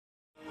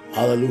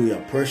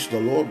Hallelujah. Praise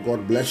the Lord.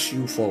 God bless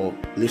you for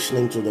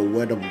listening to the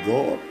word of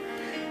God.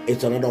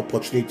 It's another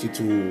opportunity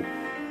to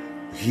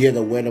hear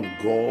the word of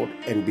God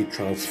and be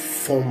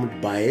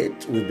transformed by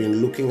it. We've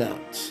been looking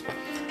at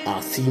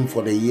our theme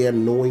for the year,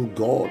 knowing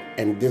God,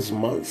 and this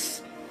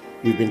month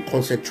we've been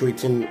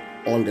concentrating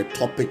on the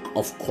topic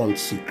of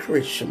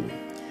consecration.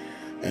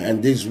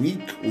 And this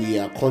week we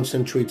are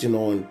concentrating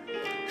on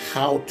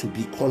how to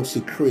be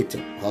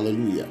consecrated.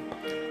 Hallelujah.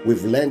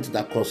 We've learned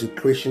that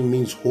consecration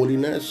means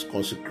holiness.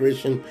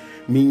 Consecration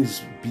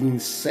means being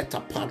set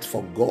apart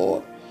for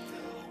God.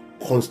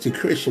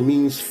 Consecration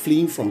means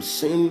fleeing from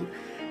sin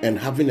and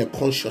having a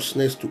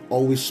consciousness to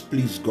always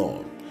please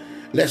God.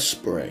 Let's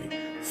pray.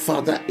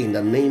 Father, in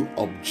the name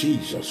of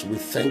Jesus, we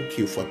thank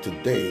you for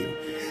today.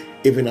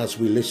 Even as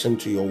we listen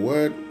to your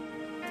word,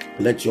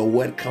 let your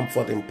word come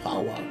forth in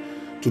power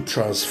to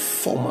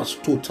transform us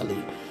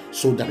totally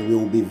so that we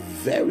will be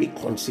very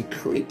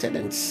consecrated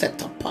and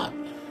set apart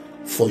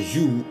for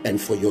you and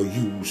for your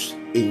use.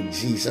 In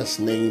Jesus'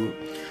 name,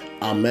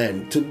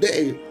 amen.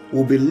 Today,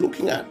 we'll be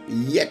looking at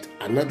yet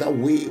another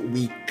way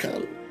we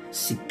can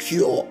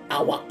secure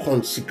our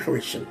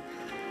consecration.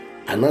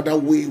 Another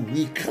way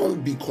we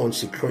can be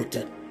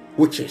consecrated,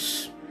 which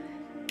is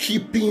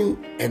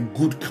keeping a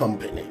good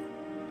company.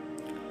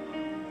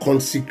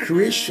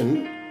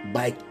 Consecration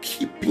by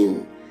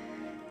keeping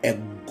a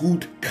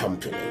good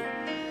company.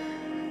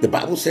 The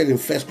Bible said in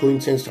 1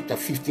 Corinthians chapter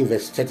 15,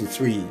 verse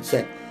 33, it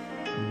said,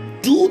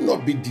 "Do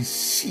not be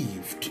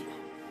deceived.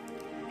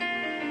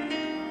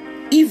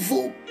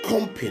 Evil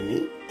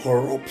company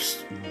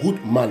corrupts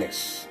good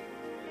manners."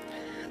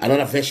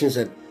 Another version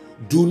said,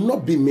 "Do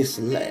not be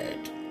misled.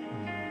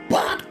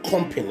 Bad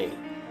company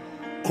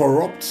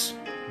corrupts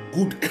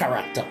good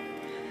character."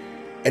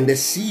 And the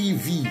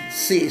CEV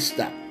says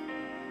that,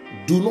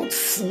 "Do not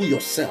fool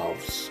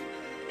yourselves.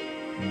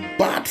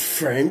 Bad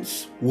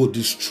friends will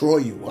destroy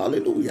you."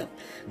 Hallelujah.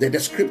 The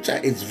scripture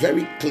is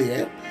very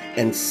clear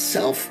and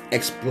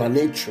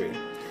self-explanatory.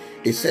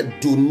 It said,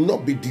 "Do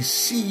not be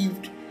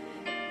deceived.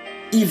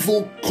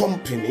 Evil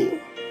company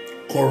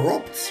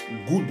corrupts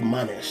good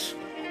manners,"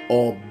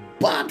 or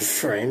bad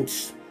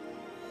friends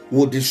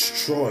will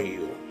destroy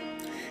you.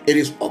 It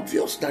is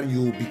obvious that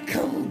you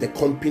become the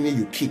company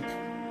you keep.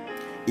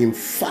 In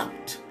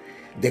fact,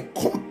 the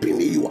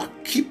company you are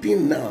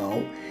keeping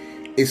now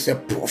is a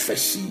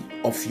prophecy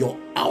of your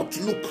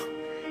outlook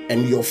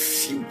and your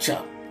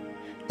future.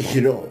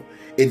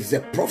 It's a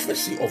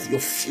prophecy of your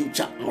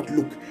future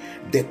outlook.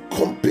 The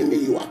company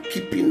you are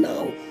keeping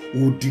now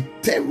will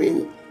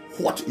determine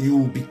what you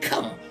will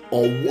become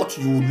or what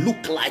you will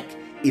look like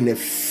in a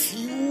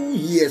few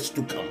years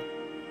to come.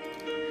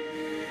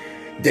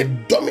 The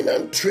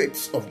dominant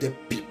traits of the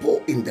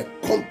people in the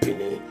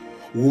company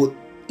will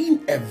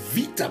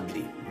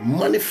inevitably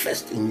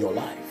manifest in your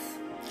life.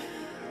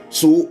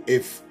 So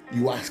if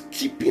you are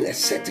keeping a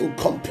certain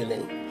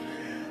company,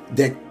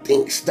 the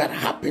things that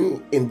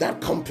happen in that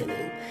company,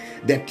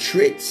 the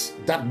traits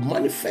that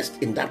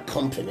manifest in that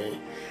company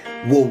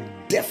will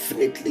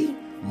definitely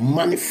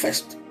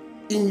manifest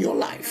in your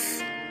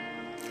life.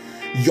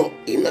 Your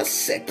inner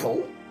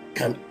circle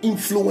can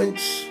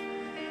influence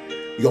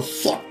your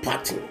thought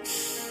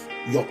patterns,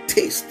 your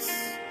tastes,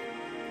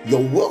 your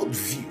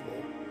worldview,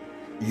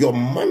 your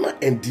manner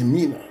and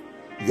demeanor,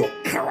 your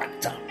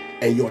character,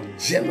 and your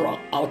general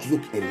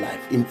outlook in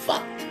life. In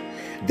fact,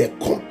 the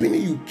company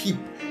you keep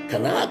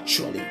can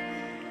actually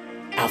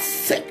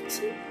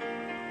affect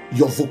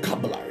your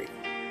vocabulary,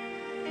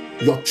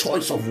 your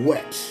choice of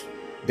words,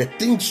 the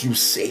things you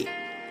say,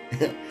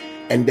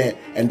 and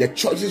the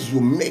choices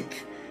you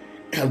make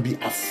can be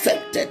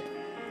affected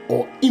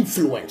or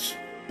influenced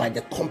by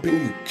the company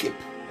you keep.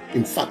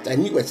 In fact, I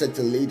knew a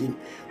certain lady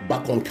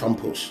back on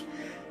campus,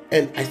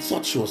 and I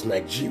thought she was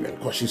Nigerian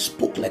because she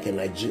spoke like a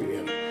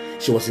Nigerian.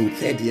 She was in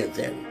third year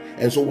then.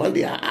 And so one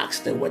day I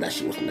asked her whether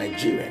she was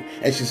Nigerian,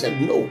 and she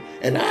said no.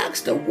 And I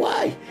asked her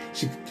why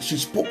she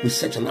spoke with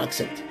such an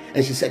accent.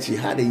 And she said she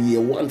had a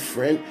year one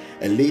friend,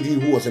 a lady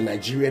who was a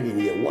Nigerian in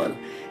year one.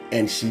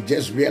 And she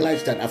just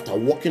realized that after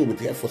working with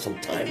her for some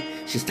time,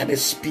 she started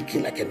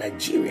speaking like a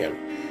Nigerian.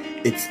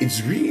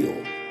 It's real.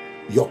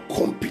 Your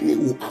company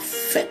will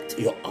affect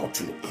your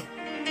outlook.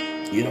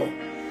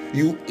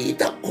 You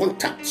either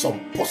contact some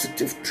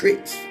positive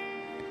traits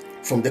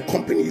from the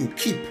company you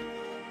keep,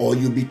 or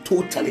you'll be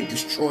totally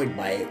destroyed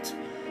by it.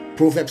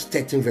 Proverbs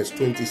 13 verse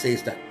 20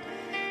 says that,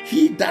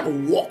 "He that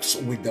walks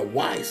with the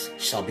wise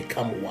shall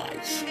become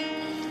wise,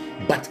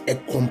 but a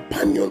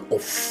companion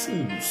of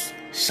fools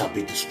shall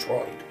be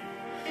destroyed."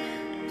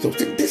 So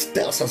this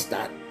tells us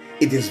that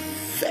it is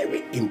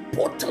very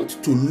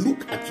important to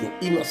look at your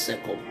inner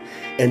circle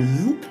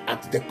and look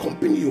at the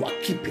company you are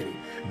keeping,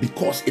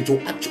 because it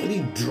will actually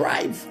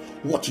drive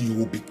what you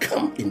will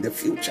become in the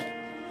future.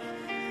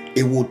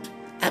 It would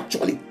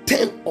actually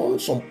turn on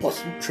some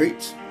positive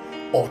traits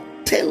or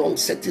turn on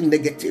certain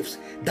negatives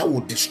that will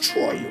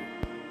destroy you.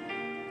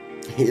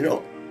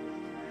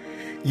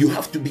 You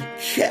have to be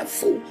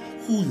careful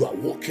who you are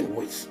working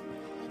with,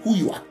 who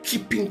you are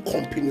keeping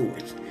company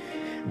with.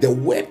 The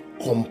word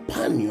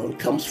companion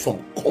comes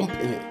from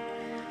company.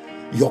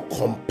 Your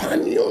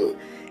companion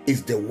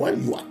is the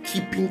one you are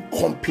keeping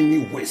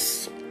company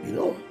with.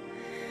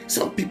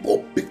 Some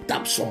people picked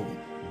up some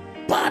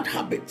bad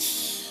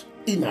habits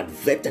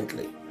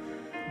inadvertently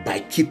by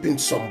keeping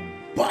some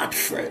bad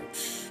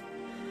friends.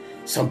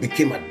 Some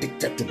became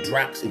addicted to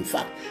drugs. In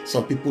fact,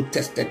 some people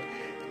tasted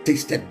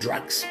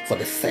drugs for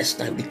the first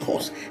time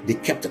because they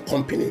kept a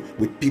company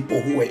with people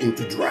who were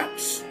into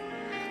drugs,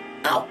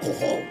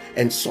 alcohol,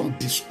 and some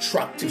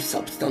destructive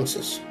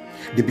substances.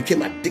 They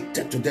became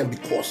addicted to them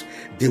because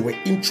they were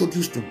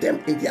introduced to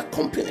them in their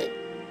company.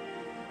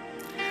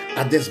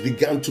 Others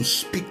began to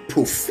speak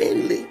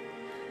profanely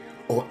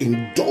or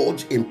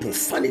indulge in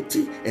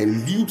profanity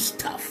and lewd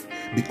stuff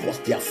because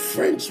their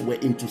friends were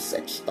into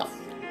such stuff.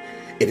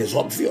 It is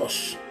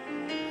obvious.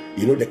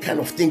 The kind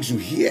of things you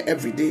hear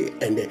every day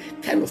and the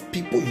kind of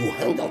people you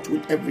hang out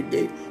with every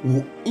day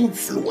will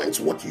influence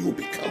what you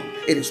become.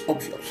 It is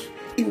obvious.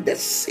 In the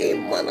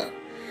same manner,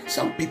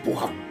 some people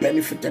have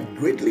benefited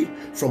greatly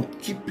from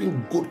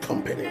keeping good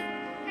company.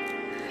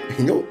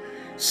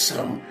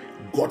 Some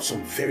got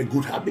some very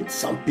good habits.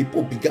 Some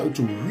people began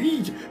to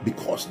read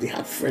because they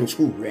had friends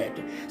who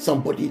read.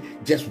 Somebody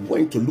just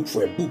went to look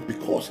for a book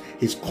because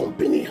his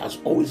company has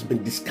always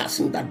been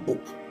discussing that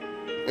book.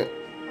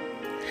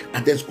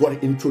 Others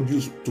got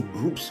introduced to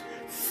groups,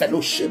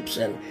 fellowships,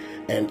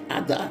 and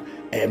other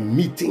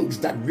meetings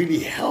that really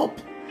help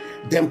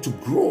them to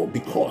grow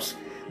because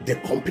the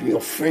company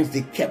of friends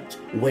they kept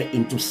were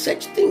into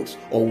such things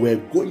or were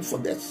going for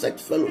their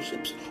such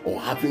fellowships or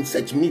having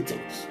such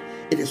meetings.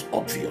 It is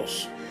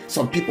obvious.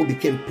 Some people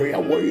became prayer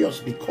warriors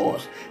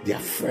because their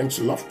friends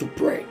love to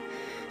pray.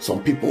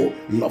 Some people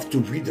love to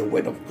read the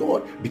word of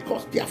God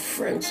because their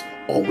friends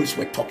always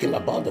were talking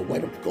about the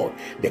word of God.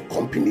 The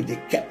company they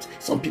kept.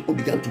 Some people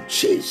began to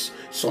chase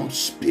some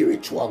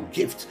spiritual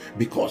gifts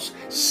because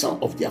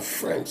some of their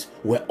friends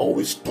were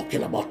always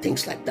talking about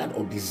things like that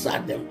or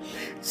desired them.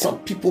 Some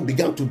people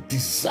began to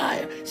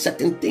desire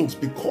certain things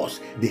because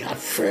they had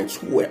friends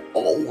who were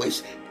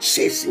always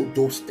chasing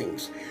those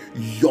things.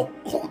 Your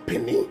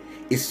company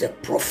is a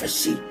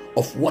prophecy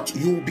of what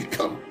you will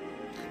become.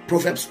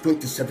 Proverbs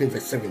 27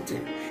 verse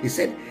 17. He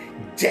said,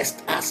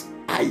 just as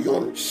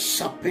iron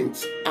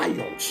sharpens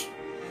irons,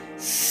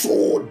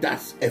 so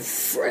does a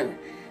friend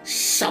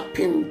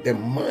sharpen the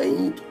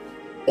mind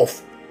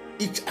of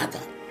each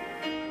other.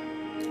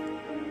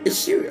 It's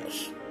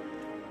serious.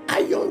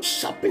 Iron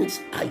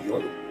sharpens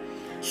iron,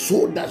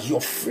 so does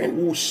your friend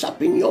who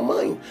sharpen your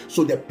mind.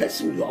 So the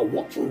person you are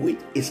working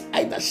with is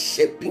either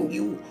shaping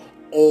you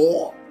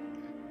or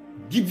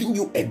giving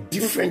you a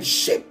different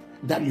shape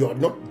that you are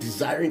not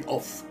desiring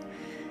of.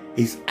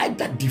 Is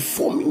either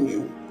deforming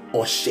you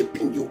or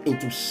shaping you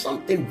into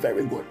something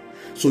very good.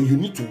 So you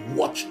need to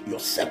watch your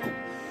circle.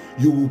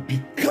 You will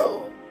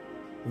become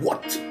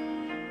what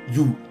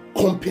you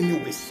company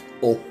with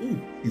or who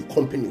you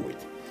company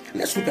with.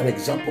 Let's look at an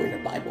example in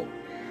the Bible.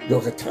 There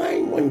was a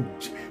time when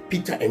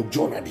Peter and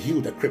John had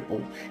healed a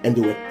cripple and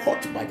they were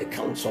caught by the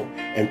council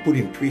and put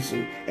in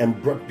prison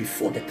and brought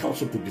before the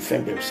council to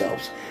defend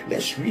themselves.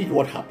 Let's read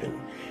what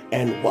happened.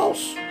 And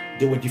whilst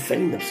they were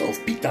defending themselves,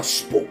 Peter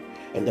spoke.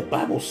 And the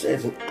Bible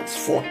says in Acts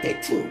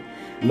 4:13,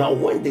 now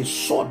when they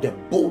saw the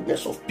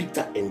boldness of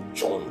Peter and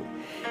John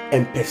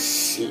and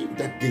perceived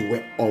that they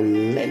were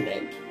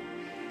unlearned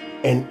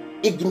and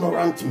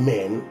ignorant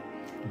men,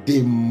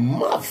 they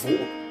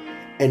marveled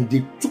and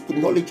they took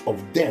knowledge of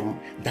them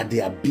that they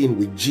had been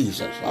with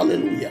Jesus.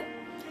 Hallelujah.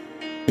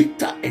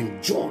 Peter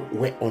and John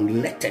were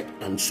unlettered,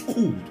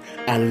 unschooled,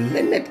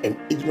 unlearned and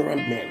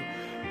ignorant men.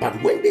 But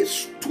when they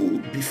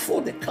stood before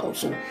the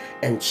council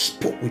and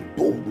spoke with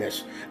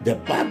boldness, the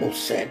Bible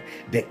said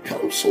the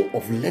council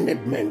of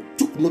learned men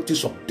took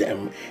notice of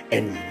them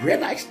and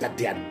realized that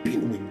they had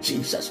been with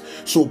Jesus.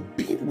 So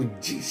being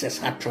with Jesus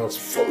had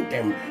transformed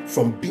them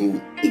from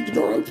being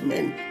ignorant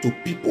men to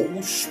people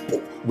who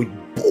spoke with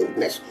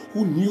boldness,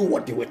 who knew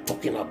what they were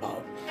talking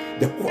about.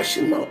 The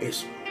question now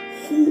is,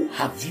 who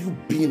have you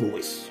been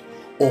with?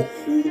 Or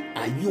who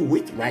are you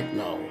with right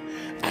now?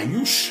 Are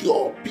you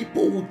sure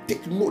people will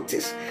take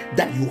notice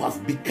that you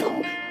have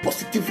become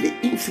positively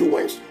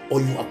influenced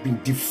or you have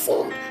been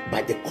deformed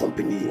by the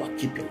company you are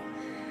keeping?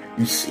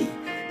 You see,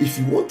 if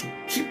you want to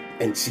keep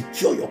and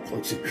secure your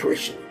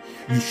consecration,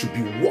 you should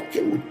be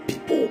working with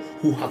people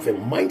who have a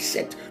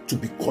mindset to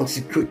be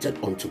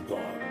consecrated unto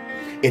God.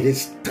 It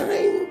is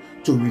time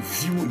to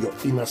review your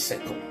inner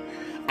circle.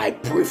 I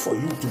pray for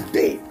you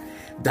today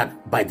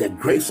that by the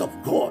grace of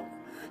God,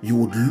 you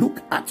would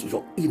look at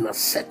your inner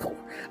circle.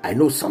 I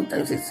know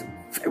sometimes it's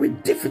very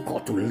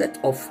difficult to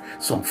let off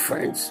some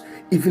friends,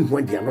 even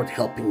when they are not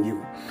helping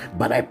you.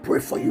 But I pray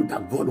for you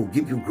that God will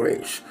give you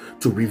grace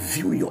to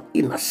review your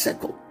inner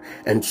circle,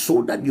 and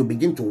so that you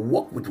begin to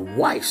walk with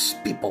wise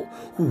people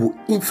who will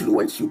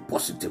influence you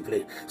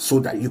positively,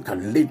 so that you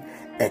can live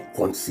a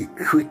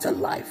consecrated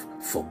life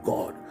for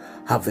God.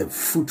 Have a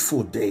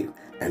fruitful day,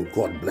 and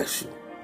God bless you.